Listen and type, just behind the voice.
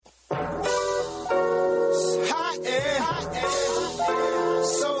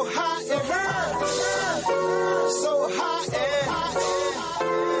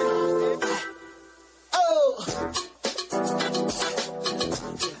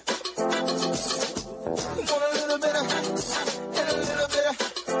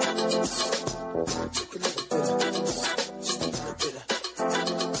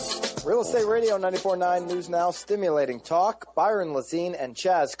Radio 94.9 News Now, stimulating talk. Byron Lazine and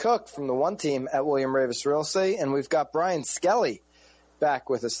Chaz Cook from the One Team at William Ravis Real Estate. And we've got Brian Skelly back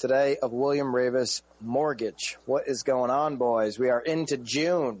with us today of William Ravis Mortgage. What is going on, boys? We are into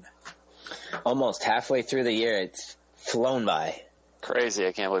June. Almost halfway through the year. It's flown by. Crazy.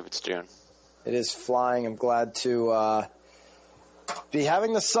 I can't believe it's June. It is flying. I'm glad to be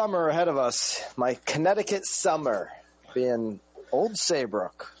having the summer ahead of us. My Connecticut summer being Old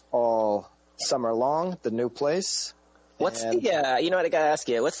Saybrook all summer long, the new place. What's the, you know what, I got to ask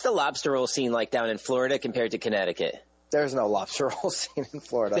you, what's the lobster roll scene like down in Florida compared to Connecticut? There's no lobster roll scene in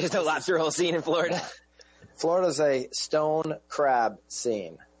Florida. There's no lobster roll scene in Florida? Florida's a stone crab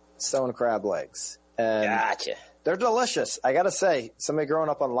scene. Stone crab legs. And gotcha. They're delicious. I got to say, somebody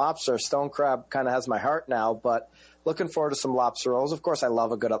growing up on lobster, stone crab kind of has my heart now, but looking forward to some lobster rolls. Of course, I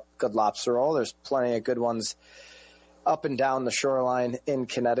love a good lobster roll. There's plenty of good ones up and down the shoreline in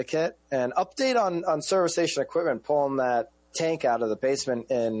Connecticut. And update on Service Station Equipment pulling that tank out of the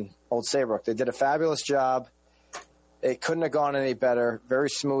basement in Old Saybrook. They did a fabulous job. It couldn't have gone any better. Very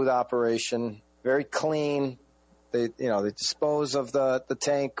smooth operation, very clean. They dispose of the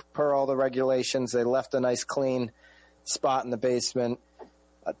tank per all the regulations. They left a nice clean spot in the basement.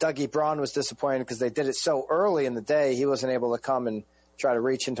 Dougie Braun was disappointed because they did it so early in the day. He wasn't able to come and try to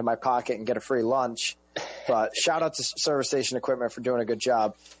reach into my pocket and get a free lunch. But shout out to Service Station Equipment for doing a good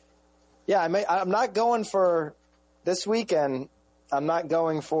job. Yeah, I'm not going for this weekend. I'm not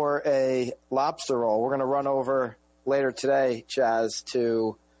going for a lobster roll. We're going to run over later today, Chaz,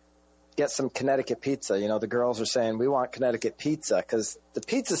 to get some Connecticut pizza. You know, the girls are saying we want Connecticut pizza because the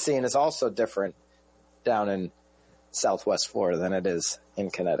pizza scene is also different down in Southwest Florida than it is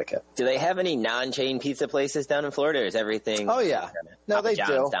in Connecticut. Do they have any non-chain pizza places down in Florida, or is everything? Oh yeah, no, Papa they John's,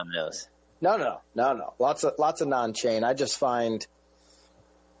 do. Domino's. No. Lots of non-chain. I just find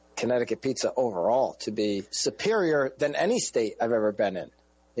Connecticut pizza overall to be superior than any state I've ever been in.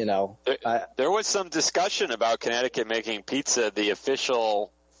 You know, there was some discussion about Connecticut making pizza the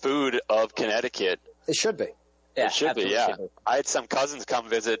official food of Connecticut. It should be. Yeah, it should be. Yeah, should be. I had some cousins come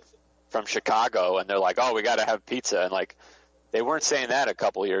visit from Chicago, and they're like, "Oh, we got to have pizza," and like they weren't saying that a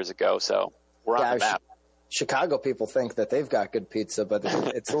couple years ago. So we're on the map. Chicago people think that they've got good pizza, but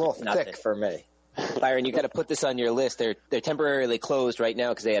it's a little thick for me. Byron, you got to put this on your list. They're temporarily closed right now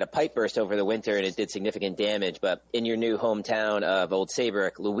because they had a pipe burst over the winter and it did significant damage. But in your new hometown of Old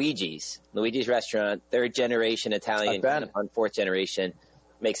Saybrook, Luigi's restaurant, third generation Italian, on fourth generation,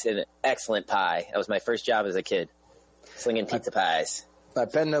 makes an excellent pie. That was my first job as a kid, slinging pizza pies.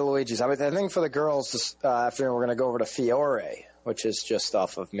 I've been to Luigi's. I think for the girls this afternoon, we're going to go over to Fiore, which is just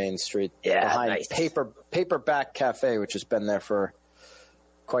off of Main Street, behind nice. Paperback Cafe, which has been there for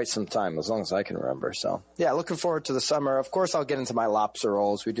quite some time, as long as I can remember. So, yeah, looking forward to the summer. Of course, I'll get into my lobster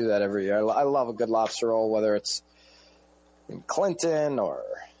rolls. We do that every year. I love a good lobster roll, whether it's in Clinton or,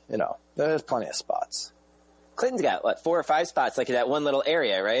 there's plenty of spots. Clinton's got, 4 or 5 spots, like that one little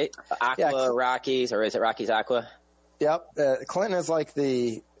area, right? Aqua, Rockies, or is it Rockies Aqua? Yep. Clinton is like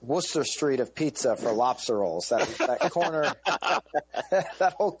the Worcester Street of pizza for lobster rolls. That corner,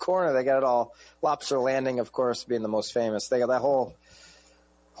 that whole corner, they got it all. Lobster Landing, of course, being the most famous. They got that whole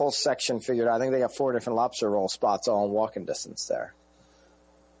section figured out. I think they got 4 different lobster roll spots all in walking distance there.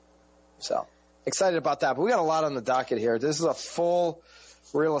 So excited about that. But we got a lot on the docket here. This is a full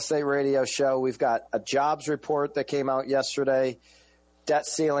real estate radio show. We've got a jobs report that came out yesterday, debt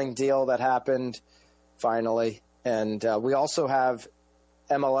ceiling deal that happened finally. And we also have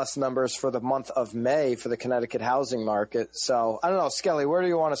MLS numbers for the month of May for the Connecticut housing market. So, I don't know, Skelly, where do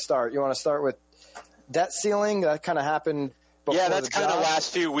you want to start? You want to start with debt ceiling? That kind of happened before Yeah, that's kind of the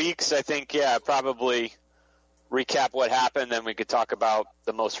last few weeks. I think, probably recap what happened, then we could talk about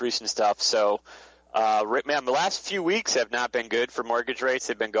the most recent stuff. So, man, the last few weeks have not been good for mortgage rates.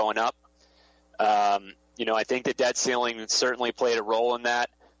 They've been going up. I think the debt ceiling certainly played a role in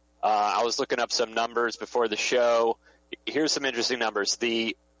that. I was looking up some numbers before the show. Here's some interesting numbers.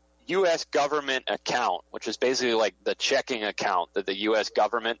 The U.S. government account, which is basically like the checking account that the U.S.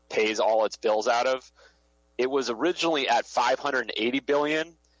 government pays all its bills out of, it was originally at $580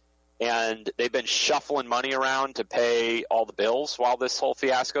 billion, and they've been shuffling money around to pay all the bills while this whole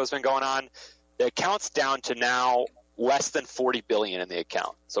fiasco has been going on. The account's down to now less than $40 billion in the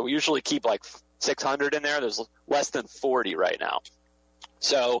account. So we usually keep like 600 in there. There's less than 40 right now.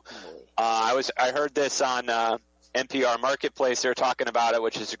 So I heard this on NPR Marketplace. They're talking about it,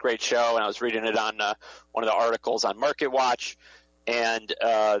 which is a great show, and I was reading it on one of the articles on MarketWatch. And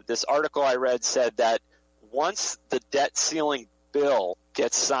this article I read said that once the debt ceiling bill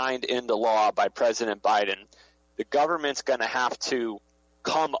gets signed into law by President Biden, the government's going to have to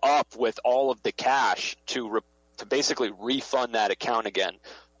come up with all of the cash to basically refund that account again.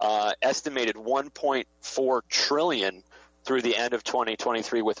 Estimated $1.4 trillion through the end of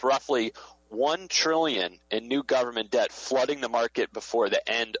 2023, with roughly $1 trillion in new government debt flooding the market before the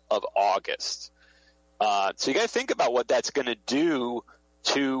end of August. So you got to think about what that's going to do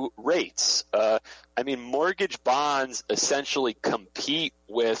to rates. Mortgage bonds essentially compete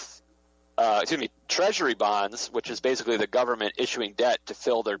with, Treasury bonds, which is basically the government issuing debt to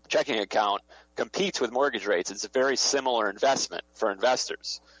fill their checking account, competes with mortgage rates. It's a very similar investment for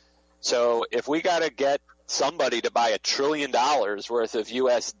investors. So if we got to get somebody to buy $1 trillion worth of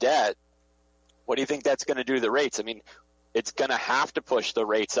U.S. debt, what do you think that's going to do to the rates? It's going to have to push the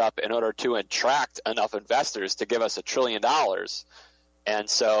rates up in order to attract enough investors to give us $1 trillion. And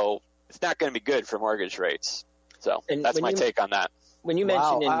so it's not going to be good for mortgage rates. So that's my take on that. When you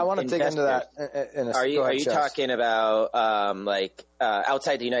mentioned I want to dig into that. Are you talking about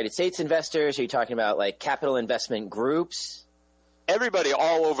outside the United States investors? Are you talking about like capital investment groups? Everybody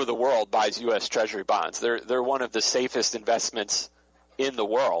all over the world buys U.S. Treasury bonds. They're one of the safest investments in the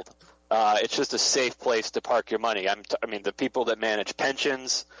world. It's just a safe place to park your money. The people that manage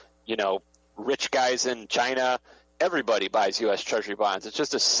pensions, rich guys in China, everybody buys U.S. Treasury bonds. It's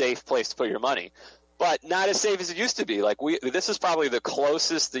just a safe place to put your money, but not as safe as it used to be. This is probably the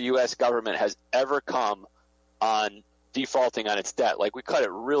closest the U.S. government has ever come on defaulting on its debt. We cut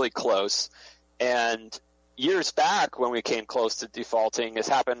it really close, and years back when we came close to defaulting, this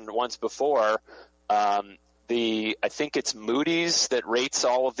happened once before. I think it's Moody's that rates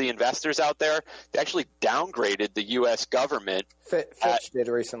all of the investors out there. They actually downgraded the U.S. government. Fitch did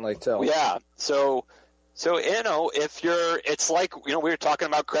recently too. Yeah. So it's like, we were talking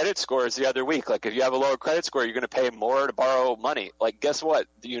about credit scores the other week. If you have a lower credit score, you're going to pay more to borrow money. Guess what?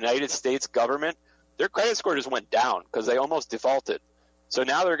 The United States government, their credit score just went down because they almost defaulted. So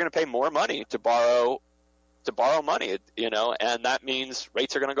now they're going to pay more money to borrow money, and that means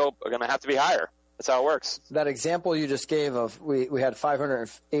rates are going to have to be higher. That's how it works. That example you just gave of we had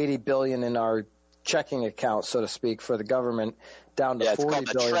 $580 billion in our checking account, so to speak, for the government, down to $40 billion.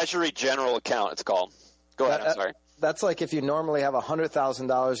 It's called the Treasury General Account. It's called. Go ahead. I'm sorry. That's like if you normally have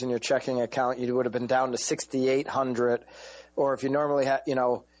 $100,000 in your checking account, you would have been down to $6,800, or if you normally have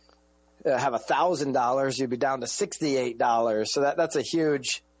 $1,000, you'd be down to $68. So that's a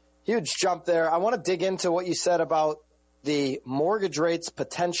huge jump there. I want to dig into what you said about the mortgage rates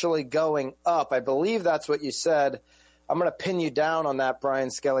potentially going up. I believe that's what you said. I'm going to pin you down on that, Brian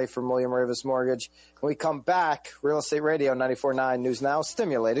Skelly from William Ravis Mortgage. When we come back, Real Estate Radio 94.9 News Now,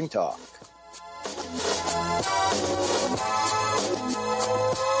 stimulating talk.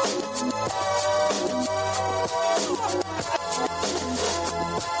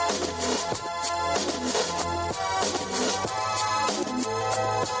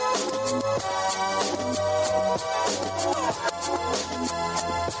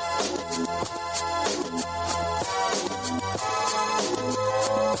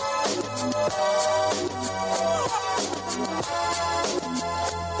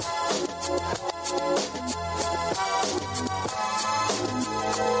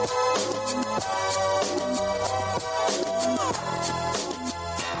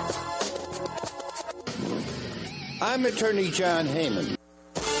 I'm Attorney John Heyman.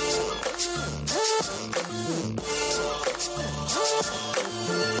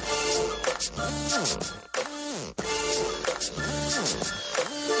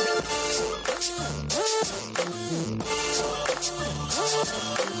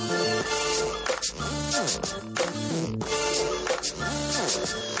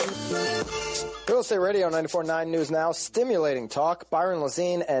 Real Estate Radio 94.9 News Now, stimulating talk. Byron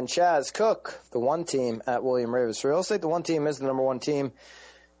Lazine and Chaz Cook, the one team at William Ravis Real Estate. The one team is the number one team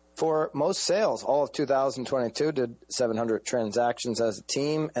for most sales. All of 2022 did 700 transactions as a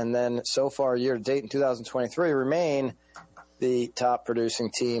team, and then so far year to date in 2023 remain the top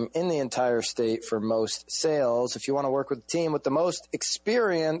producing team in the entire state for most sales. If you want to work with the team with the most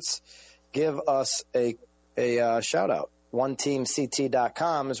experience, give us a shout out.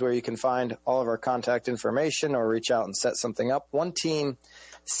 OneTeamCT.com is where you can find all of our contact information or reach out and set something up.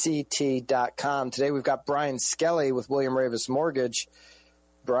 OneTeamCT.com. Today we've got Brian Skelly with William Ravis Mortgage.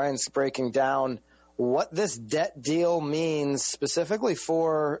 Brian's breaking down what this debt deal means specifically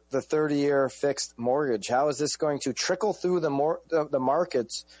for the 30-year fixed mortgage. How is this going to trickle through the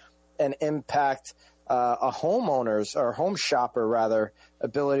markets and impact a homeowner's or home shopper, rather,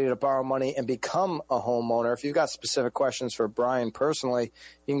 ability to borrow money and become a homeowner? If you've got specific questions for Brian personally,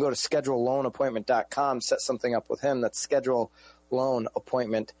 you can go to scheduleloanappointment.com, set something up with him. That's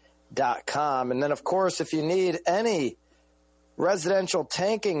scheduleloanappointment.com. And then, of course, if you need any residential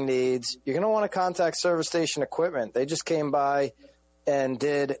tanking needs, you're going to want to contact Service Station Equipment. They just came by and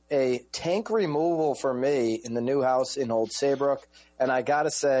did a tank removal for me in the new house in Old Saybrook. And I got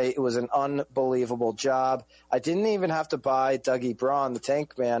to say, it was an unbelievable job. I didn't even have to buy Dougie Braun, the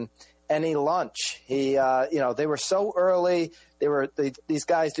tank man, any lunch. They were so early. These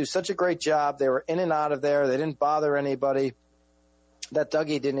guys do such a great job. They were in and out of there. They didn't bother anybody. That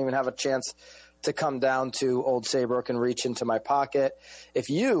Dougie didn't even have a chance to come down to Old Saybrook and reach into my pocket. If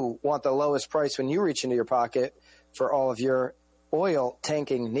you want the lowest price when you reach into your pocket for all of your oil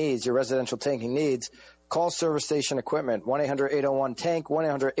tanking needs, your residential tanking needs, call Service Station Equipment, 1-800-801-TANK,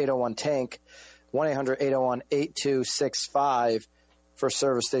 1-800-801-TANK, 1-800-801-8265 for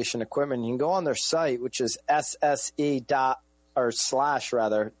Service Station Equipment. You can go on their site, which is inc.net.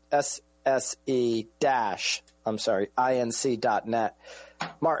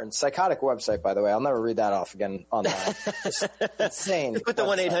 Martin, psychotic website, by the way. I'll never read that off again online. Just insane. Put the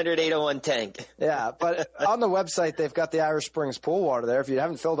 1-800-801-TANK. Yeah, but on the website, they've got the Irish Springs pool water there. If you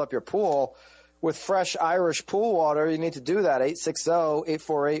haven't filled up your pool with fresh Irish pool water, you need to do that.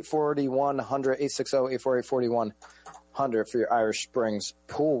 860-848-4100, 860-848-4100 for your Irish Springs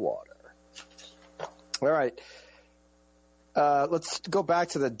pool water. All right. Let's go back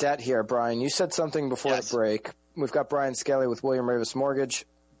to the debt here, Brian. You said something before the break. We've got Brian Skelly with William Ravis Mortgage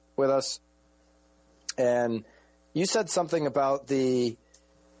with us. And you said something about the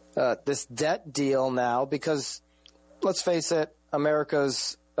this debt deal now because, let's face it,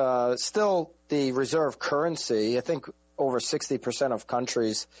 America's still the reserve currency. I think over 60% of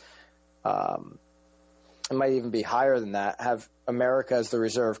countries, it might even be higher than that, have America as the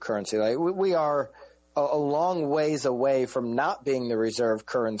reserve currency. Like we are a long ways away from not being the reserve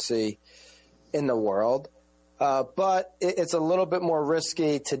currency in the world. But it's a little bit more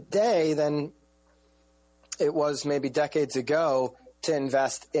risky today than it was maybe decades ago to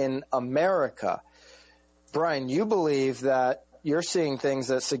invest in America. Brian, you believe that you're seeing things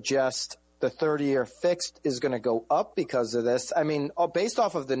that suggest the 30-year fixed is going to go up because of this. I mean, based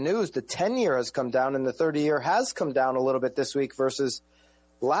off of the news, the 10-year has come down and the 30-year has come down a little bit this week versus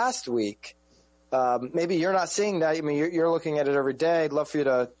last week. Maybe you're not seeing that. I mean, you're looking at it every day. I'd love for you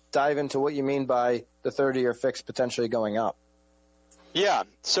to dive into what you mean by the 30-year fix potentially going up. Yeah.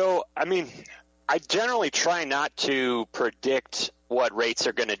 So, I mean, I generally try not to predict what rates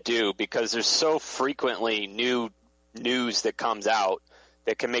are going to do because there's so frequently new news that comes out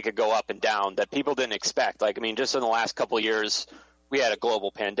that can make it go up and down that people didn't expect. Like, I mean, just in the last couple of years, we had a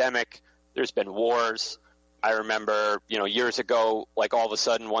global pandemic. There's been wars. I remember, years ago, like all of a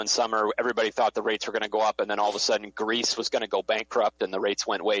sudden one summer, everybody thought the rates were going to go up, and then all of a sudden Greece was going to go bankrupt and the rates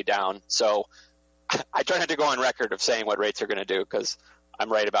went way down. So I try not to go on record of saying what rates are going to do because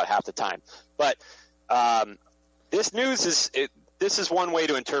I'm right about half the time. But this news this is one way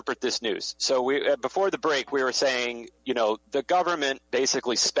to interpret this news. So before the break, we were saying, the government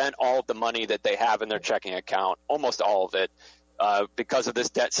basically spent all of the money that they have in their checking account, almost all of it, because of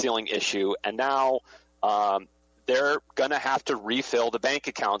this debt ceiling issue. And now they're going to have to refill the bank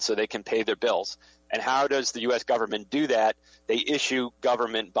account so they can pay their bills. And how does the U.S. government do that? They issue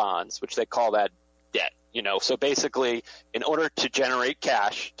government bonds, which they call that debt. So basically, in order to generate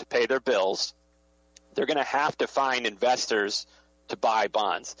cash to pay their bills, they're going to have to find investors to buy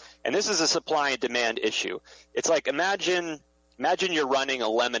bonds. And this is a supply and demand issue. It's like imagine you're running a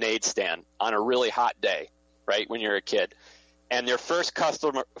lemonade stand on a really hot day, right, when you're a kid. And their first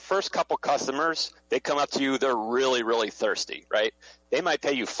couple customers, they come up to you, they're really, really thirsty, right? They might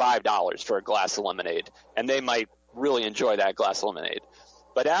pay you $5 for a glass of lemonade, and they might really enjoy that glass of lemonade.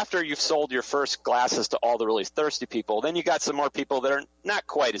 But after you've sold your first glasses to all the really thirsty people, then you got some more people that are not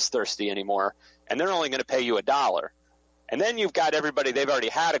quite as thirsty anymore, and they're only going to pay you $1. And then you've got everybody, they've already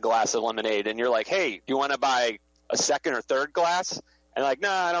had a glass of lemonade, and you're like, hey, do you want to buy a second or third glass? And they're like,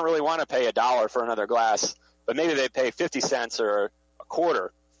 no, I don't really want to pay $1 for another glass. But maybe they pay 50 cents or a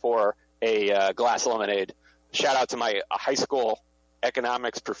quarter for a glass of lemonade. Shout out to my high school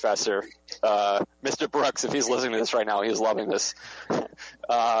economics professor, Mr. Brooks. If he's listening to this right now, he's loving this.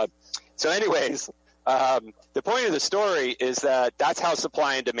 So anyways, the point of the story is that that's how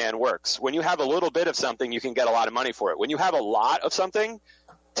supply and demand works. When you have a little bit of something, you can get a lot of money for it. When you have a lot of something,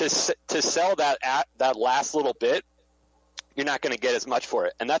 to sell that last little bit, you're not going to get as much for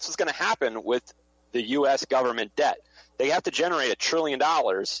it. And that's what's going to happen with the U.S. government debt. They have to generate $1 trillion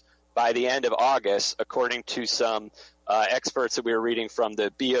by the end of August, according to some experts that we were reading from the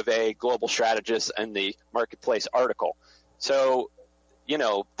B of A Global Strategist and the Marketplace article. So,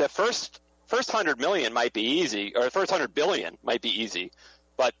 the first 100 million might be easy, or the first 100 billion might be easy.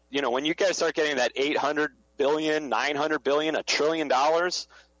 But, when you guys start getting that $800 billion, $900 billion, $1 trillion,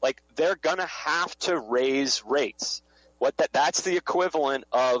 like they're going to have to raise rates. That's the equivalent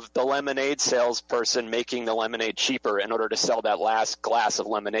of the lemonade salesperson making the lemonade cheaper in order to sell that last glass of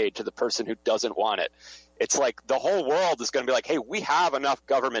lemonade to the person who doesn't want it. It's like the whole world is going to be like, hey, we have enough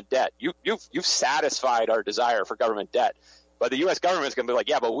government debt. You've satisfied our desire for government debt. But the U.S. government is going to be like,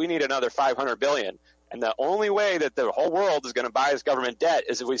 yeah, but we need another $500 billion. And the only way that the whole world is going to buy us government debt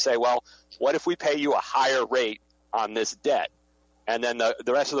is if we say, well, what if we pay you a higher rate on this debt? And then the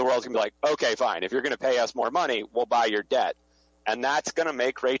rest of the world is going to be like, okay, fine. If you're going to pay us more money, we'll buy your debt. And that's going to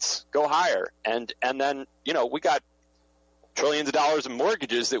make rates go higher. And then, we got trillions of dollars in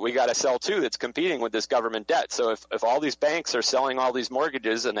mortgages that we got to sell too that's competing with this government debt. So if all these banks are selling all these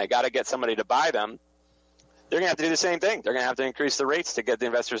mortgages and they got to get somebody to buy them, they're going to have to do the same thing. They're going to have to increase the rates to get the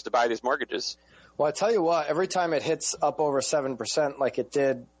investors to buy these mortgages. Well, I tell you what, every time it hits up over 7% like it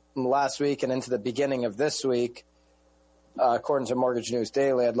did last week and into the beginning of this week, according to Mortgage News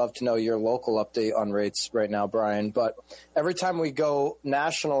Daily, I'd love to know your local update on rates right now, Brian. But every time we go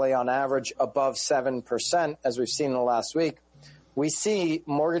nationally on average above 7%, as we've seen in the last week, we see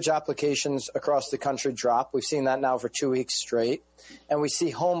mortgage applications across the country drop. We've seen that now for 2 weeks straight. And we see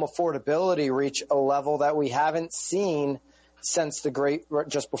home affordability reach a level that we haven't seen since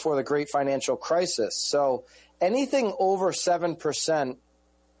just before the great financial crisis. So anything over 7%,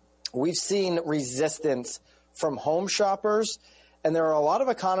 we've seen resistance from home shoppers. And there are a lot of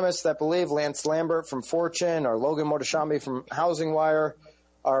economists that believe Lance Lambert from Fortune or Logan Motashambi from Housing Wire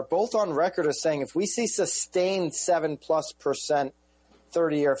are both on record as saying if we see sustained 7+%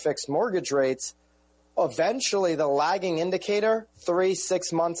 30-year fixed mortgage rates, eventually the lagging indicator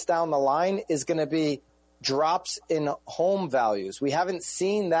 3-6 months down the line is going to be drops in home values. We haven't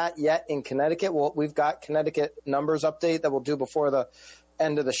seen that yet in Connecticut. Well, we've got Connecticut numbers update that we'll do before the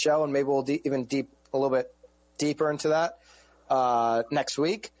end of the show, and maybe we'll a little bit deeper into that next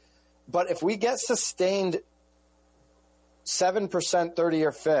week. But if we get sustained 7%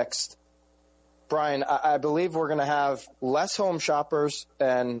 30-year fixed, Brian, I believe we're going to have less home shoppers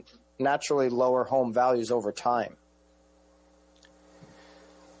and naturally lower home values over time.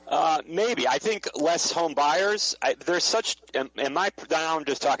 Maybe. I think less home buyers. Now I'm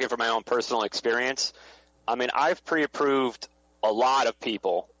just talking from my own personal experience. I mean, I've pre-approved a lot of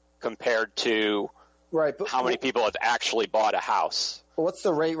people compared to how many people have actually bought a house. What's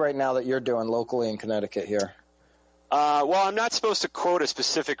the rate right now that you're doing locally in Connecticut here? Well, I'm not supposed to quote a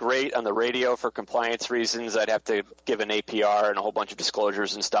specific rate on the radio for compliance reasons. I'd have to give an APR and a whole bunch of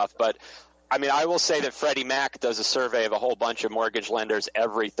disclosures and stuff. But, I mean, I will say that Freddie Mac does a survey of a whole bunch of mortgage lenders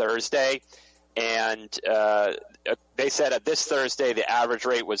every Thursday. And they said at this Thursday the average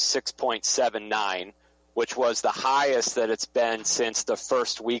rate was 6.79, which was the highest that it's been since the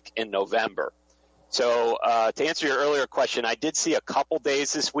first week in November. So to answer your earlier question, I did see a couple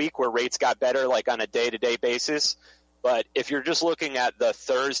days this week where rates got better, like on a day-to-day basis. But if you're just looking at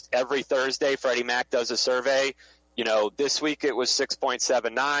every Thursday, Freddie Mac does a survey. This week it was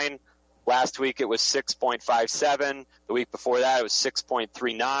 6.79. Last week it was 6.57. The week before that it was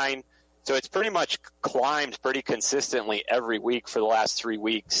 6.39. So it's pretty much climbed pretty consistently every week for the last 3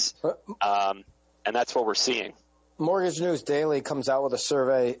 weeks. And that's what we're seeing. Mortgage News Daily comes out with a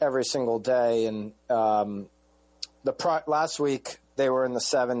survey every single day, and last week they were in the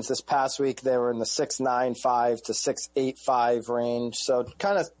 7s. This past week they were in the 6.95 to 6.85 range, so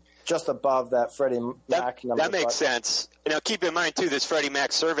kind of just above that Freddie Mac number. That makes sense. Keep in mind too, this Freddie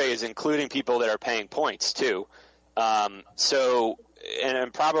Mac survey is including people that are paying points too. And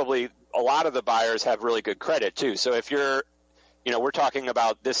probably a lot of the buyers have really good credit too. So if you're we're talking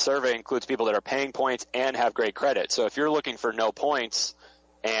about this survey includes people that are paying points and have great credit. So if you're looking for no points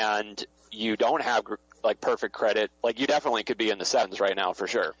and you don't have perfect credit, you definitely could be in the 7s right now for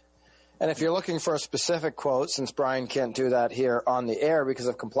sure. And if you're looking for a specific quote, since Brian can't do that here on the air because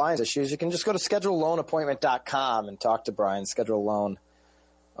of compliance issues, you can just go to scheduleloanappointment.com and talk to Brian,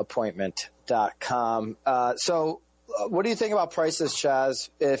 scheduleloanappointment.com. So what do you think about prices, Chaz?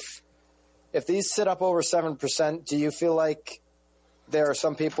 If these sit up over 7%, do you feel like there are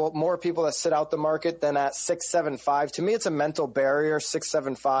more people that sit out the market than at 6.75? To me, it's a mental barrier,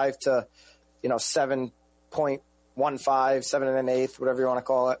 6.75 to, 7.15, 7.125, whatever you want to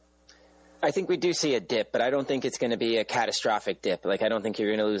call it. I think we do see a dip, but I don't think it's going to be a catastrophic dip. I don't think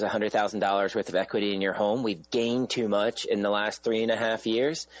you're going to lose $100,000 worth of equity in your home. We've gained too much in the last 3.5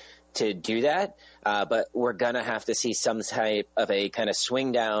 years to do that. But we're going to have to see some type of a kind of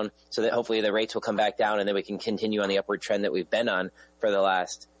swing down so that hopefully the rates will come back down and then we can continue on the upward trend that we've been on for the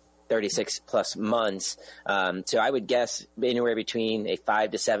last 36 plus months. So I would guess anywhere between a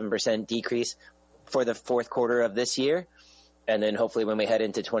 5 to 7% decrease for the fourth quarter of this year. And then hopefully when we head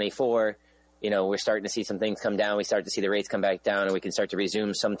into 24, we're starting to see some things come down. We start to see the rates come back down, and we can start to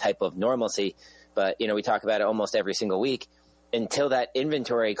resume some type of normalcy. But, we talk about it almost every single week. Until that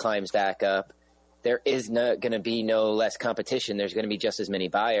inventory climbs back up, there is going to be no less competition. There's going to be just as many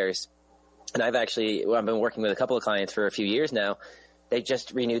buyers. And I've been working with a couple of clients for a few years now. They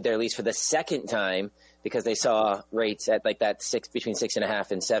just renewed their lease for the second time because they saw rates at like that between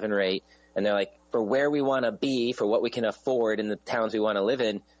 6.5 and 7 rate. And they're like, for where we want to be, for what we can afford in the towns we want to live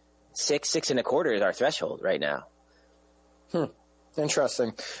in, 6.25 is our threshold right now.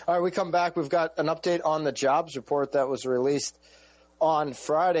 Interesting. All right, we come back. We've got an update on the jobs report that was released on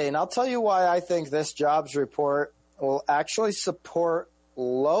Friday. And I'll tell you why I think this jobs report will actually support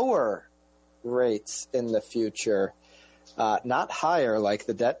lower rates in the future, not higher like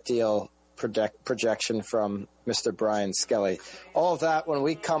the debt deal projection from Mr. Brian Skelly. All of that when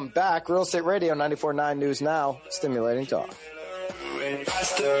we come back. Real Estate Radio 94.9 News Now, stimulating talk.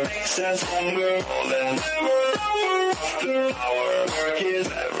 Faster, makes us longer, more than ever. After our work is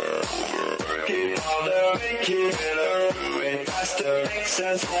ever over. Working harder, make it better. Moving faster, makes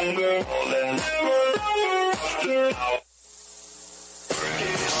us longer, more than ever. After our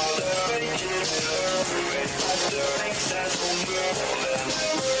working harder, make it better. Moving faster, makes us longer, more than ever.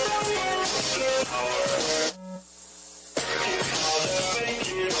 After our working harder, make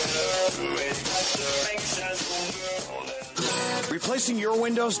it better. Moving faster, makes us longer, more than ever. Replacing your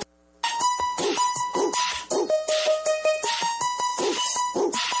windows.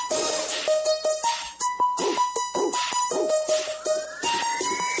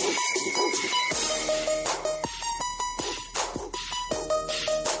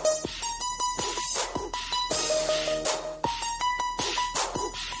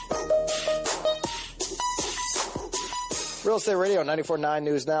 Real Estate Radio 94.9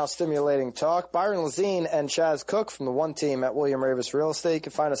 News Now, stimulating talk. Byron Lazine and Chaz Cook from the One Team at William Ravis Real Estate. You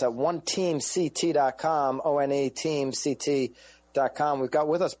can find us at oneteamct.com, oneteamct.com. We've got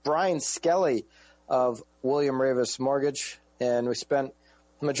with us Brian Skelly of William Ravis Mortgage, and we spent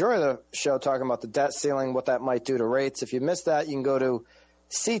the majority of the show talking about the debt ceiling, what that might do to rates. If you missed that, you can go to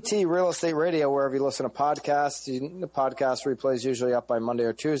CT Real Estate Radio wherever you listen to podcasts. The podcast replay is usually up by Monday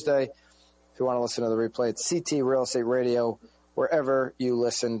or Tuesday. If you want to listen to the replay, it's CT Real Estate Radio, wherever you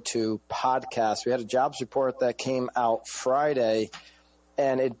listen to podcasts. We had a jobs report that came out Friday,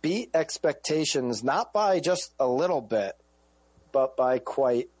 and it beat expectations, not by just a little bit, but by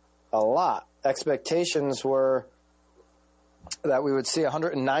quite a lot. Expectations were that we would see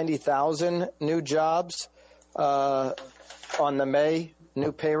 190,000 new jobs on the May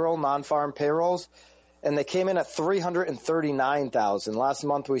new payroll, non-farm payrolls. And they came in at 339,000. Last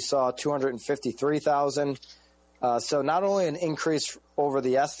month we saw 253,000. So not only an increase over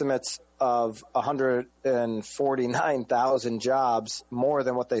the estimates of 149,000 jobs, more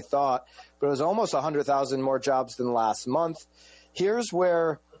than what they thought, but it was almost 100,000 more jobs than last month. Here's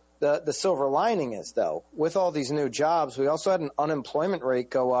where the silver lining is, though. With all these new jobs, we also had an unemployment rate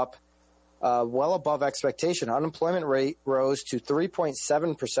go up well above expectation. Unemployment rate rose to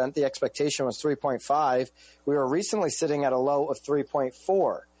 3.7%. The expectation was 3.5. We were recently sitting at a low of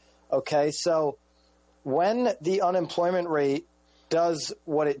 3.4. Okay, so when the unemployment rate does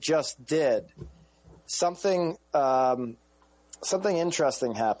what it just did, something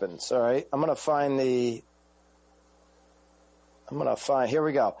interesting happens. All right, I'm going to find. Here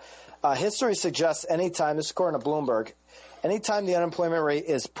we go. History suggests anytime, this is according to Bloomberg, anytime the unemployment rate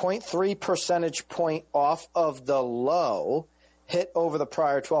is 0.3 percentage point off of the low hit over the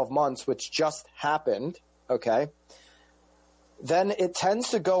prior 12 months, which just happened, okay, then it tends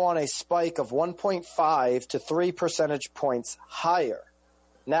to go on a spike of 1.5 to 3 percentage points higher.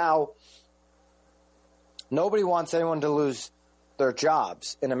 Now, nobody wants anyone to lose their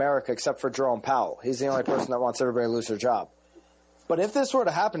jobs in America except for Jerome Powell. He's the only person that wants everybody to lose their job. But if this were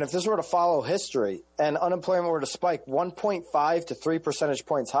to happen, if this were to follow history and unemployment were to spike 1.5 to 3 percentage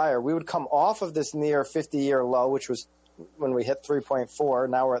points higher, we would come off of this near 50-year low, which was when we hit 3.4.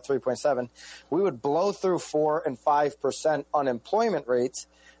 Now we're at 3.7. We would blow through 4 and 5% unemployment rates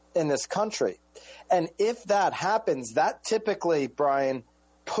in this country. And if that happens, that typically, Brian,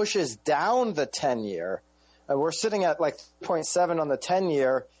 pushes down the 10-year. And we're sitting at like 0.7 on the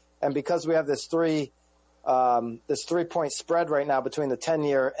 10-year. And because we have this 3-point spread right now between the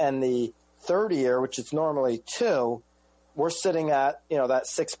 10-year and the 30-year, which is normally 2, we're sitting at, that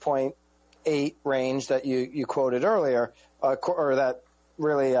 6.8 range that you quoted earlier, or that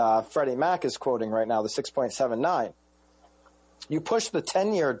really Freddie Mac is quoting right now, the 6.79. You push the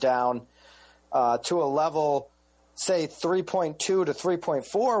 10-year down to a level say 3.2 to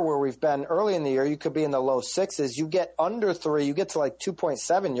 3.4 where we've been early in the year, you could be in the low 6s. You get under 3, you get to like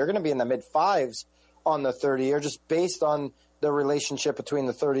 2.7, you're going to be in the mid 5s on the 30-year, just based on the relationship between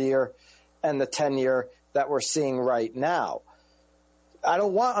the 30-year and the 10-year that we're seeing right now. I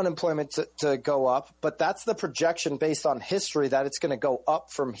don't want unemployment to go up, but that's the projection based on history that it's going to go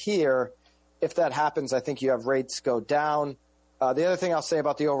up from here. If that happens, I think you have rates go down. The other thing I'll say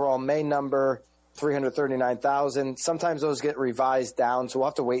about the overall May number, 339,000, sometimes those get revised down, so we'll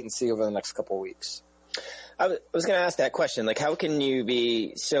have to wait and see over the next couple of weeks. I was going to ask that question. Like, how can you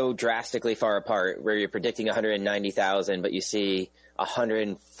be so drastically far apart where you're predicting 190,000, but you see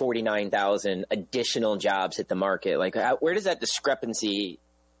 149,000 additional jobs hit the market? Like, where does that discrepancy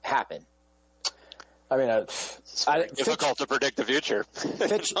happen? I mean, it's difficult to predict the future.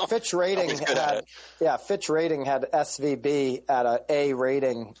 Fitch Rating had SVB at an A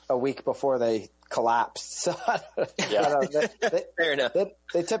rating a week before they collapsed. So Fair enough.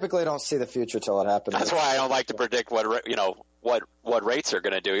 They typically don't see the future till it happens. That's why I don't like to predict what rates are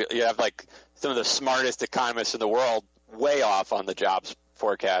going to do. You have like some of the smartest economists in the world way off on the jobs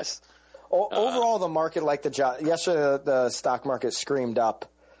forecast. Overall, the market, like the job yesterday, the stock market screamed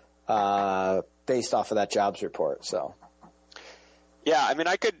up based off of that jobs report. So, yeah, I mean,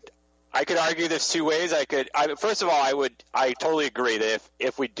 I could argue this two ways. First of all, I totally agree that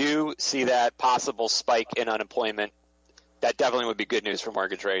if we do see that possible spike in unemployment, that definitely would be good news for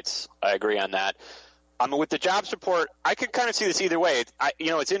mortgage rates. I agree on that. With the jobs report, I could kind of see this either way.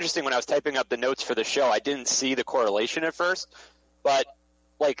 It's interesting. When I was typing up the notes for the show, I didn't see the correlation at first, but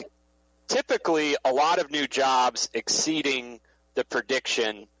like typically a lot of new jobs exceeding the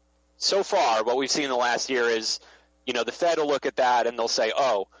prediction so far, what we've seen in the last year is, the Fed will look at that and they'll say,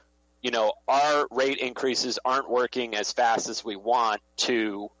 our rate increases aren't working as fast as we want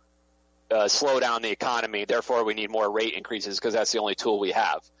to slow down the economy. Therefore, we need more rate increases because that's the only tool we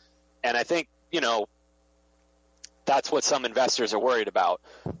have. And I think, that's what some investors are worried about.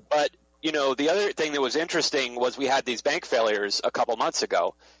 But, the other thing that was interesting was we had these bank failures a couple months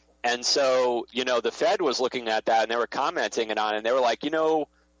ago. And so, the Fed was looking at that and they were commenting on it. And they were like,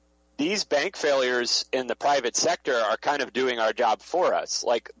 these bank failures in the private sector are kind of doing our job for us.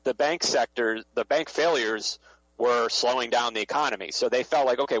 Like the bank failures were slowing down the economy. So they felt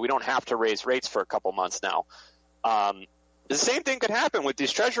like, okay, we don't have to raise rates for a couple months now. The same thing could happen with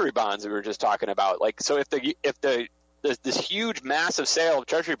these treasury bonds we were just talking about. Like, so if this huge massive sale of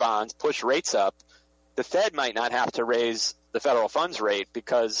treasury bonds push rates up, the Fed might not have to raise the federal funds rate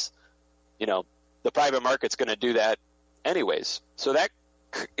because, the private market's going to do that anyways. So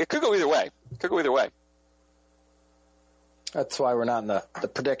it could go either way. That's why we're not in the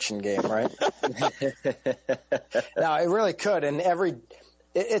prediction game, right? No, it really could. And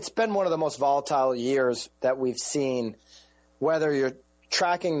it's been one of the most volatile years that we've seen, whether you're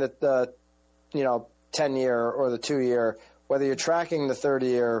tracking the 10-year or the 2-year, whether you're tracking the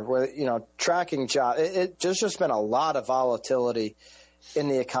 30-year, tracking job. There's just been a lot of volatility in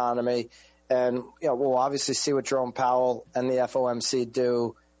the economy. And we'll obviously see what Jerome Powell and the FOMC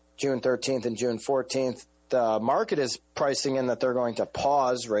do June 13th and June 14th. The market is pricing in that they're going to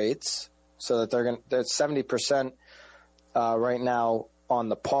pause rates, so that they're 70% right now on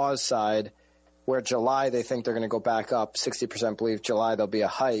the pause side, where July they think they're going to go back up. 60% believe July there'll be a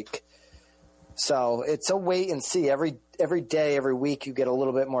hike. So it's a wait and see. Every day, every week, you get a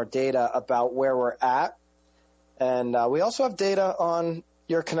little bit more data about where we're at. And we also have data on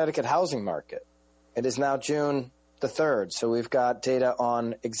your Connecticut housing market. It is now June the 3rd, so we've got data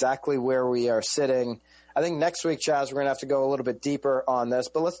on exactly where we are sitting. I think next week, Chaz, we're going to have to go a little bit deeper on this,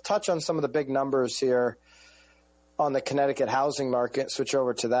 but let's touch on some of the big numbers here on the Connecticut housing market, switch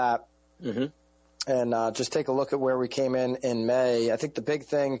over to that, and just take a look at where we came in May. I think the big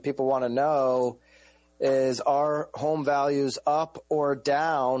thing people want to know is, are home values up or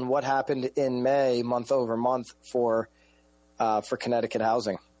down? What happened in May, month over month, for Connecticut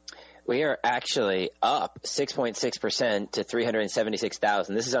housing? We are actually up 6.6% to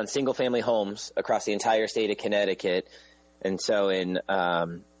 376,000. This is on single-family homes across the entire state of Connecticut. And so in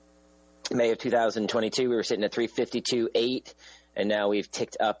May of 2022, we were sitting at 352.8, and now we've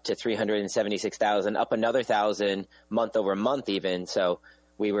ticked up to 376,000, up another 1,000 month over month even. So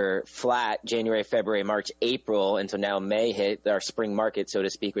we were flat January, February, March, April, and so now May hit our spring market, so to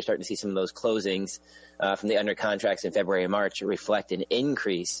speak. We're starting to see some of those closings from the under contracts in February and March reflect an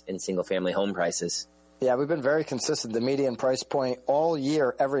increase in single-family home prices. Yeah, we've been very consistent. The median price point all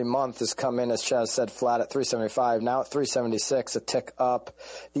year, every month, has come in, as Chaz said, flat at $375. Now at $376, a tick up.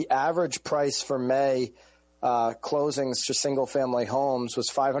 The average price for May closings for single-family homes was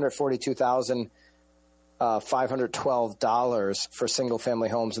 $542,000 $512 for single-family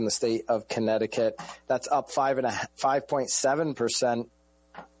homes in the state of Connecticut. That's up 5.7%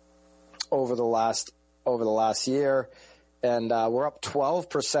 over the last year, and we're up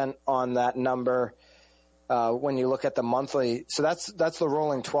 12% on that number when you look at the monthly. So that's the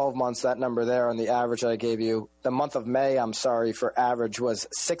rolling 12 months. That number there on the average I gave you. The month of May, for average was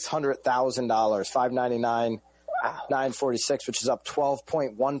 $600,000, $599,946, which is up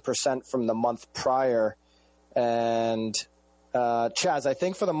 12.1% from the month prior. And Chaz, I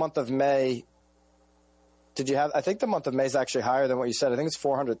think for the month of May, I think the month of May is actually higher than what you said. I think it's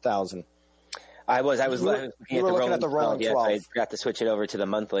 400,000. I was looking at the rolling 12. I forgot to switch it over to the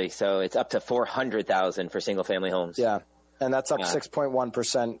monthly, so it's up to 400,000 for single-family homes. Yeah, and that's up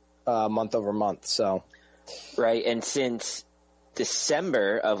 6.1% month over month. So, right, and since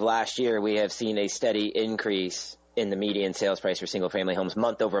December of last year, we have seen a steady increase in the median sales price for single-family homes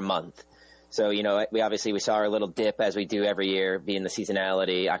month over month. So, we saw our little dip as we do every year, being the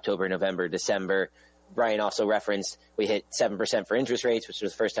seasonality, October, November, December. Brian also referenced we hit 7% for interest rates, which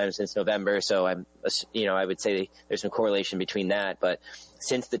was the first time since November. So I would say there's some correlation between that. But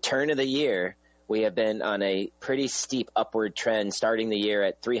since the turn of the year, we have been on a pretty steep upward trend, starting the year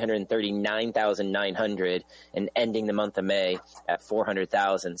at 339,900 and ending the month of May at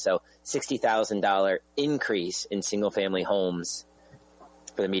 400,000. So $60,000 increase in single family homes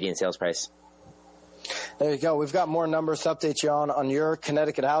for the median sales price. There you go. We've got more numbers to update you on your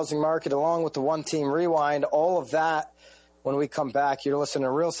Connecticut housing market, along with the One Team Rewind. All of that when we come back. You're listening to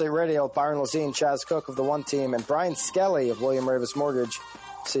Real Estate Radio with Byron Lazine, Chaz Cook of the One Team, and Brian Skelly of William Ravis Mortgage.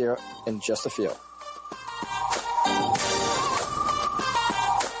 See you in just a few.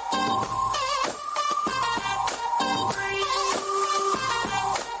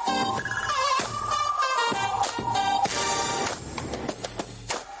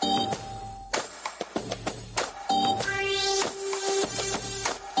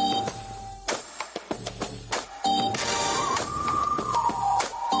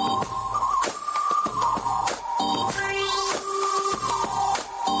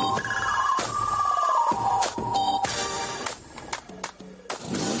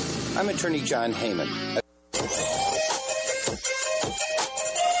 I'm attorney John Heyman.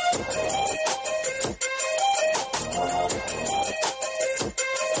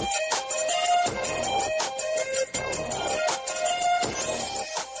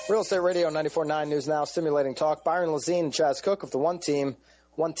 Real Estate Radio 94.9 News Now, stimulating talk. Byron Lazine and Chaz Cook of the One Team,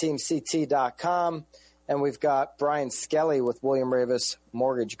 OneTeamCT.com. And we've got Brian Skelly with William Ravis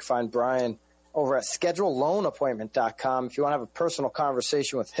Mortgage. You can find Brian over at ScheduleLoanAppointment.com if you want to have a personal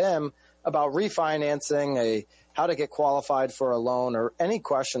conversation with him about refinancing, how to get qualified for a loan, or any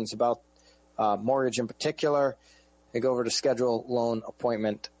questions about mortgage in particular. You go over to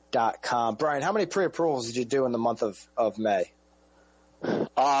ScheduleLoanAppointment.com. Brian, how many pre-approvals did you do in the month of May? It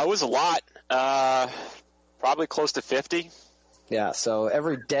was a lot, probably close to 50. Yeah, so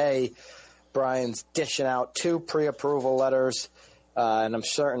every day Brian's dishing out 2 pre-approval letters. And I'm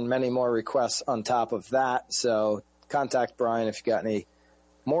certain many more requests on top of that. So contact Brian if you got any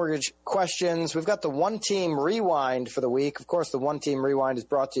mortgage questions. We've got the One Team Rewind for the week. Of course, the One Team Rewind is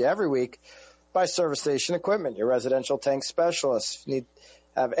brought to you every week by Service Station Equipment, your residential tank specialist. If you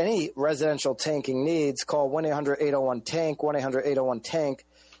have any residential tanking needs, call 1-800-801-TANK, 1-800-801-TANK.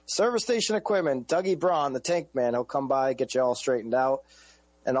 Service Station Equipment, Dougie Braun, the tank man. He'll come by, get you all straightened out.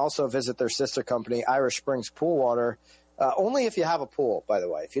 And also visit their sister company, Irish Springs Pool Water. Only if you have a pool, by the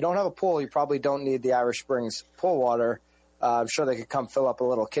way. If you don't have a pool, you probably don't need the Irish Springs pool water. I'm sure they could come fill up a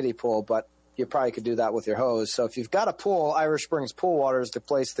little kiddie pool, but you probably could do that with your hose. So if you've got a pool, Irish Springs Pool Water is the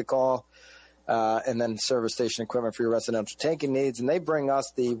place to call. And then Service Station Equipment for your residential tanking needs. And they bring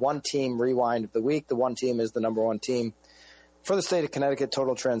us the One Team Rewind of the week. The One Team is the number one team for the state of Connecticut.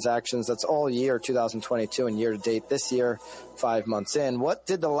 Total transactions, that's all year 2022 and year-to-date this year, 5 months in. What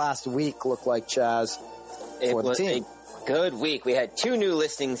did the last week look like, Chaz, for the team? Good week. We had 2 new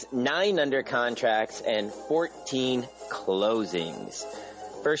listings, 9 under contracts, and 14 closings.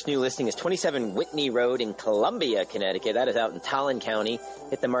 First new listing is 27 Whitney Road in Columbia, Connecticut. That is out in Tallinn County.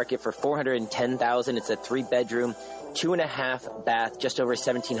 Hit the market for $410,000. It's a 3-bedroom, 2.5 bath, just over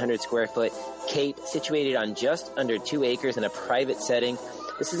 1,700 square foot cape, situated on just under 2 acres in a private setting.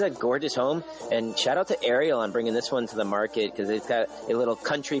 This is a gorgeous home, and shout out to Ariel on bringing this one to the market because it's got a little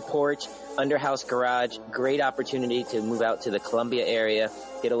country porch, underhouse garage, great opportunity to move out to the Columbia area,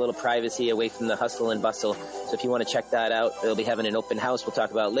 get a little privacy away from the hustle and bustle. So if you want to check that out, they'll be having an open house we'll talk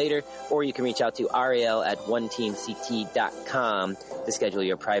about later, or you can reach out to Ariel at OneTeamCT.com to schedule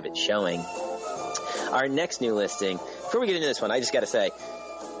your private showing. Our next new listing, before we get into this one, I just got to say,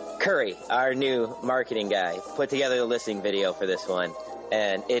 Curry, our new marketing guy, put together the listing video for this one,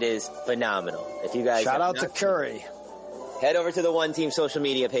 and it is phenomenal. If you guys shout out to Curry. Head over to the One Team social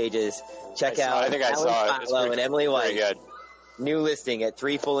media pages. Check out I think I saw it. It's and Emily White. Very good. New listing at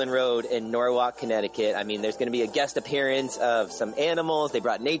 3 Fullen Road in Norwalk, Connecticut. I mean, there's going to be a guest appearance of some animals. They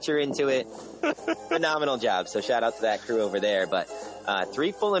brought nature into it. Phenomenal job. So shout out to that crew over there. But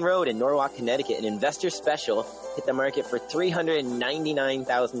 3 Fullen Road in Norwalk, Connecticut, an investor special, hit the market for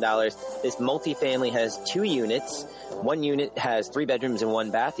 $399,000. This multifamily has 2 units. One unit has 3 bedrooms and 1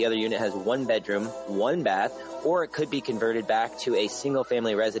 bath. The other unit has 1 bedroom, 1 bath. Or it could be converted back to a single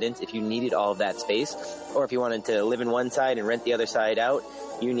family residence if you needed all of that space. Or if you wanted to live in one side and rent the other side out,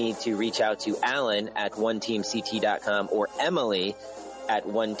 you need to reach out to Alan at oneteamct.com or Emily at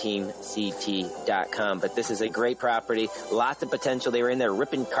oneteamct.com. But this is a great property. Lots of potential. They were in there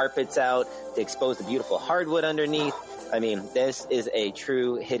ripping carpets out to expose the beautiful hardwood underneath. I mean, this is a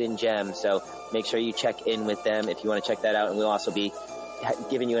true hidden gem. So make sure you check in with them if you want to check that out. And we'll also be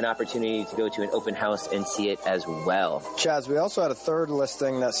giving you an opportunity to go to an open house and see it as well. Chaz, we also had a third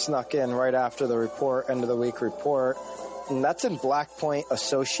listing that snuck in right after the report, end of the week report, and that's in Black Point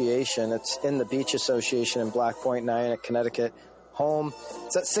Association. It's in the Beach Association in Black Point, Niantic, Connecticut. Home.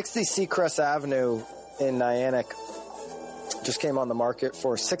 It's at 60 Seacrest Avenue in Niantic. Just came on the market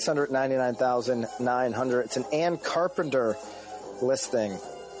for $699,900. It's an Ann Carpenter listing.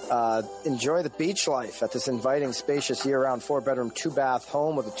 Enjoy the beach life at this inviting, spacious, year-round 4-bedroom, 2-bath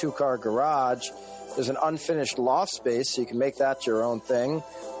home with a 2-car garage. There's an unfinished loft space, so you can make that your own thing.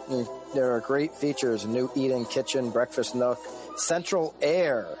 And there are great features: a new eat-in kitchen, breakfast nook, central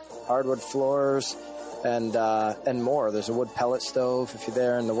air, hardwood floors, and more. There's a wood pellet stove if you're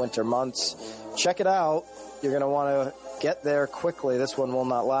there in the winter months. Check it out. You're going to want to get there quickly. This one will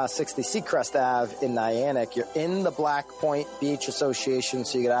not last. 60 Seacrest Ave in Niantic. You're in the Black Point Beach Association,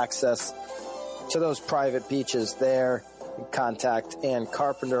 so you get access to those private beaches there. You can contact Ann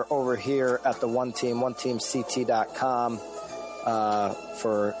Carpenter over here at the One Team, oneteamct.com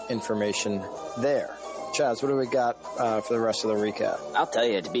for information there. Chaz, what do we got for the rest of the recap? I'll tell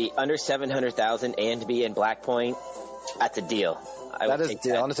you, to be under $700,000 and to be in Black Point, that's a deal. That is a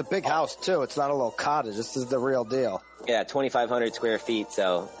deal, and it's a big house, too. It's not a little cottage. This is the real deal. Yeah, 2,500 square feet,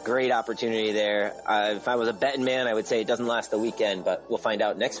 so great opportunity there. If I was a betting man, I would say it doesn't last the weekend, but we'll find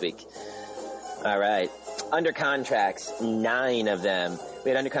out next week. All right. Under contracts, 9 of them.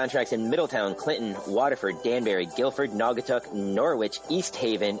 We had under contracts in Middletown, Clinton, Waterford, Danbury, Guilford, Naugatuck, Norwich, East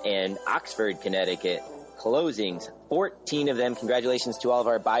Haven, and Oxford, Connecticut. Closings, 14 of them. Congratulations to all of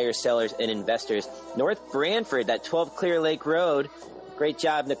our buyers, sellers, and investors. North Branford, that 12 Clear Lake Road. Great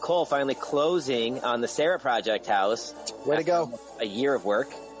job, Nicole, finally closing on the Sarah Project house. Way to go. A year of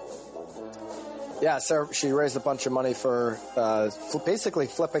work. Yeah, Sarah, she raised a bunch of money for basically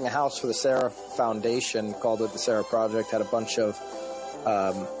flipping a house for the Sarah Foundation, called it the Sarah Project, had a bunch of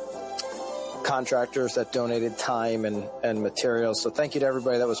contractors that donated time and materials. So thank you to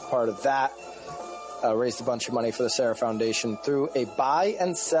everybody that was part of that. Raised a bunch of money for the Sarah Foundation through a buy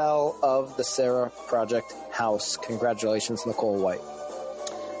and sell of the Sarah Project house. Congratulations, Nicole White.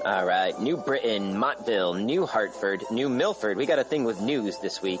 All right. New Britain, Montville, New Hartford, New Milford. We got a thing with news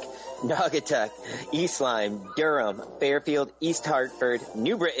this week. Naugatuck, East Lyme, Durham, Fairfield, East Hartford,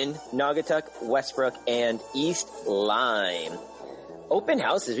 New Britain, Naugatuck, Westbrook, and East Lyme. Open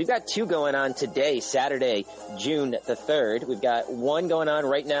houses. We've got 2 going on today, Saturday, June the 3rd. We've got 1 going on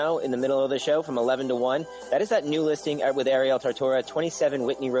right now in the middle of the show from 11 to 1. That is that new listing with Ariel Tortora, 27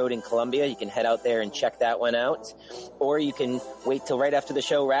 Whitney Road in Columbia. You can head out there and check that one out. Or you can wait till right after the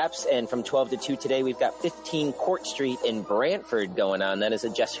show wraps. And from 12 to 2 today, we've got 15 Court Street in Brantford going on. That is a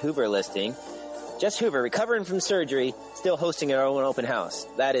Jess Hoover listing. Jess Hoover, recovering from surgery, still hosting her own open house.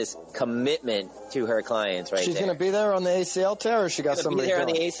 That is commitment to her clients right She's there. She's going to be there on the ACL tear, or she got somebody there on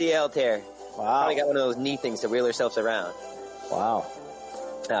the ACL tear. Wow. Probably got one of those knee things to wheel herself around. Wow.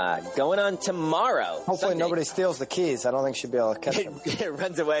 Going on tomorrow. Hopefully Sunday. Nobody steals the keys. I don't think she'll be able to catch them. It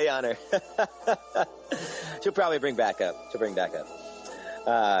runs away on her. She'll probably bring back up.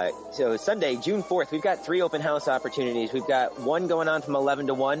 So Sunday, June 4th, we've got 3 open house opportunities. We've got 1 going on from 11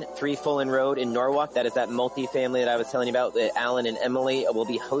 to 1, 3 Fullen Road in Norwalk. That is that multifamily that I was telling you about that Alan and Emily will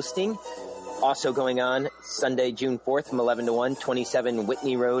be hosting. Also going on Sunday, June 4th from 11 to 1, 27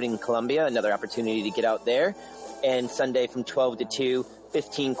 Whitney Road in Columbia. Another opportunity to get out there. And Sunday from 12 to 2,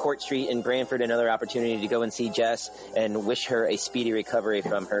 15 Court Street in Brantford. Another opportunity to go and see Jess and wish her a speedy recovery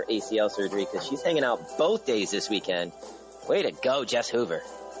from her ACL surgery because she's hanging out both days this weekend. Way to go, Jess Hoover.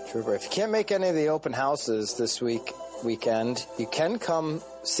 Trooper. If you can't make any of the open houses this weekend, you can come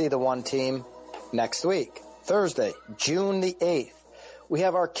see the One Team next week, Thursday, June the 8th. we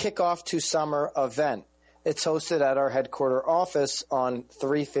have our kickoff to summer event. It's hosted at our headquarter office on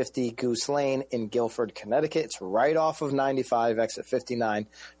 350 Goose Lane in Guilford, Connecticut. It's right off of 95, exit 59.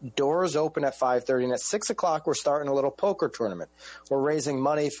 Doors open at 5:30, and at 6 o'clock, we're starting a little poker tournament. We're raising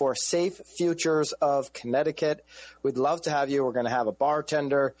money for Safe Futures of Connecticut. We'd love to have you. We're going to have a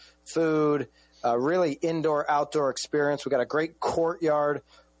bartender, food, a really indoor-outdoor experience. We've got a great courtyard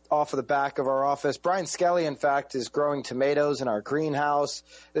off of the back of our office. Brian Skelly, in fact, is growing tomatoes in our greenhouse.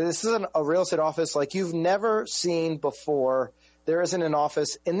 This is a real estate office like you've never seen before. There isn't an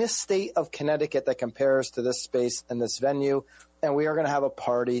office in this state of Connecticut that compares to this space and this venue, and we are going to have a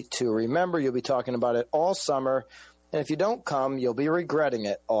party to remember. You'll be talking about it all summer, and if you don't come, you'll be regretting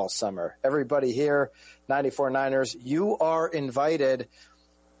it all summer. Everybody here, 94 Niners, you are invited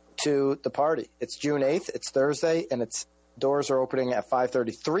to the party. It's June 8th. It's Thursday, and doors are opening at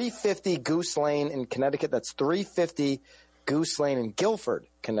 5:30. 350 Goose Lane in Connecticut. That's 350 Goose Lane in Guilford,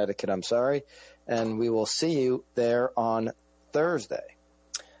 Connecticut. I'm sorry. And we will see you there on Thursday.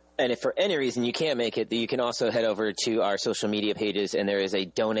 And if for any reason you can't make it, you can also head over to our social media pages, and there is a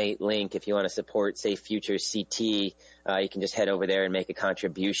donate link if you want to support Safe Futures CT. You can just head over there and make a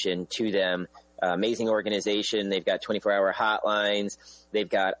contribution to them. Amazing organization. They've got 24-hour hotlines. They've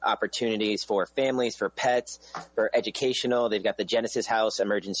got opportunities for families, for pets, for educational. They've got the Genesis House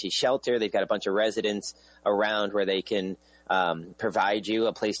emergency shelter. They've got a bunch of residents around where they can provide you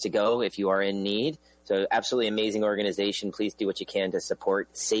a place to go if you are in need. So absolutely amazing organization. Please do what you can to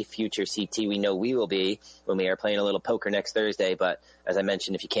support Safe Future CT. We know we will be when we are playing a little poker next Thursday. But as I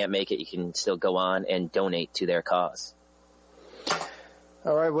mentioned, if you can't make it, you can still go on and donate to their cause.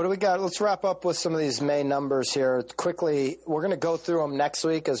 All right, what do we got? Let's wrap up with some of these May numbers here. Quickly, we're going to go through them next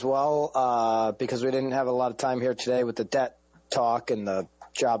week as well because we didn't have a lot of time here today with the debt talk and the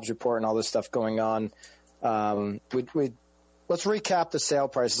jobs report and all this stuff going on. Let's recap the sale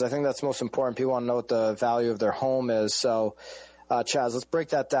prices. I think that's most important. People want to know what the value of their home is. So, Chaz, let's break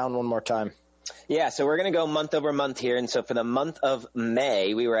that down one more time. Yeah, so we're going to go month over month here. And so for the month of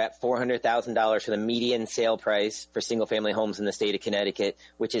May, we were at $400,000 for the median sale price for single-family homes in the state of Connecticut,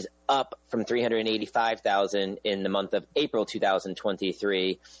 which is up from $385,000 in the month of April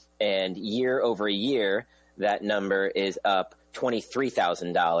 2023. And year over year, that number is up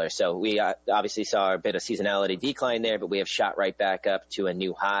 $23,000. So we obviously saw a bit of seasonality decline there, but we have shot right back up to a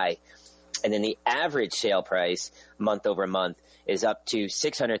new high. And then the average sale price month over month is up to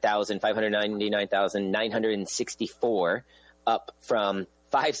 $600,599,964, up from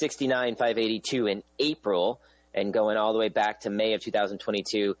 $569,582 in April, and going all the way back to May of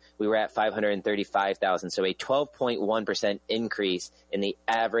 2022, we were at $535,000. So a 12.1% increase in the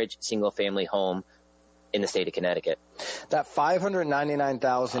average single-family home in the state of Connecticut. That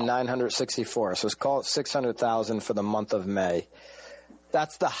 $599,964, so let's call it $600,000 for the month of May.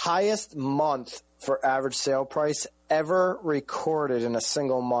 That's the highest month for average sale price ever recorded in a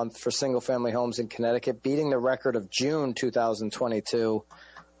single month for single-family homes in Connecticut, beating the record of June 2022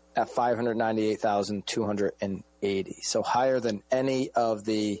 at $598,280. So higher than any of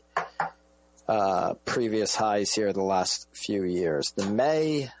the previous highs here the last few years. The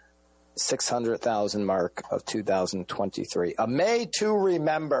May 600,000 mark of 2023. A May to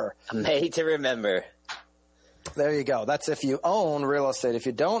remember. A May to remember. There you go. That's if you own real estate. If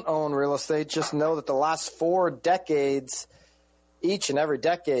you don't own real estate, just know that the last 4 decades, each and every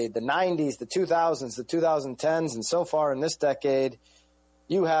decade, the 90s, the 2000s, the 2010s, and so far in this decade,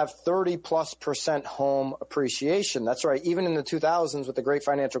 you have 30+% home appreciation. That's right. Even in the 2000s with the great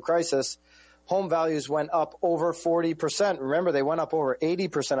financial crisis, home values went up over 40%. Remember, they went up over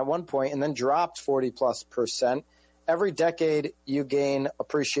 80% at one point and then dropped 40+%. Every decade, you gain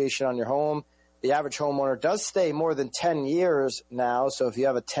appreciation on your home. The average homeowner does stay more than 10 years now, so if you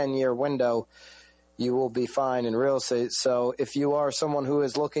have a 10-year window, you will be fine in real estate. So if you are someone who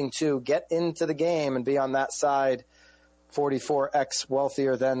is looking to get into the game and be on that side, 44x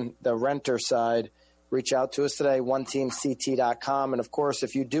wealthier than the renter side, reach out to us today, oneteamct.com. And, of course,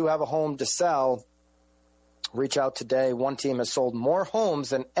 if you do have a home to sell, reach out today. One Team has sold more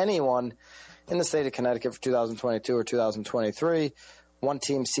homes than anyone in the state of Connecticut for 2022 or 2023.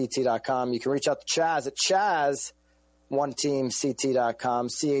 OneTeamCT.com. You can reach out to Chaz at ChazOneTeamCT.com,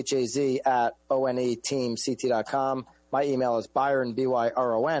 CHAZ at ONETeamCT.com. My email is Byron,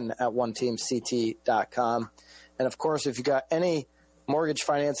 BYRON, at OneTeamCT.com. And, of course, if you got any mortgage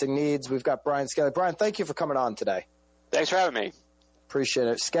financing needs, we've got Brian Skelly. Brian, thank you for coming on today. Thanks for having me. Appreciate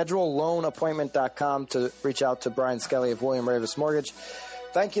it. ScheduleLoanAppointment.com to reach out to Brian Skelly of William Ravis Mortgage.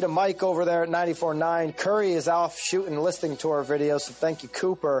 Thank you to Mike over there at 94.9. Curry is off shooting listing tour videos, so thank you,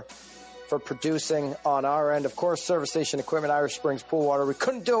 Cooper, for producing on our end. Of course, Service Station Equipment, Irish Springs Pool Water. We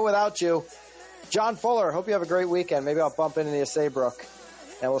couldn't do it without you. John Fuller, hope you have a great weekend. Maybe I'll bump into you, Saybrook.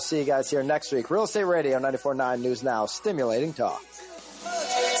 And we'll see you guys here next week. Real Estate Radio, 94.9 News Now, stimulating talk.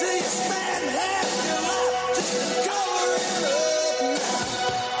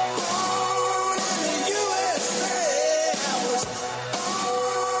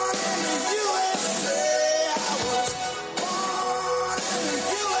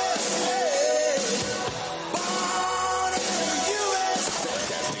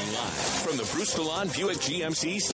 From the Bruce Dillon Buick GMC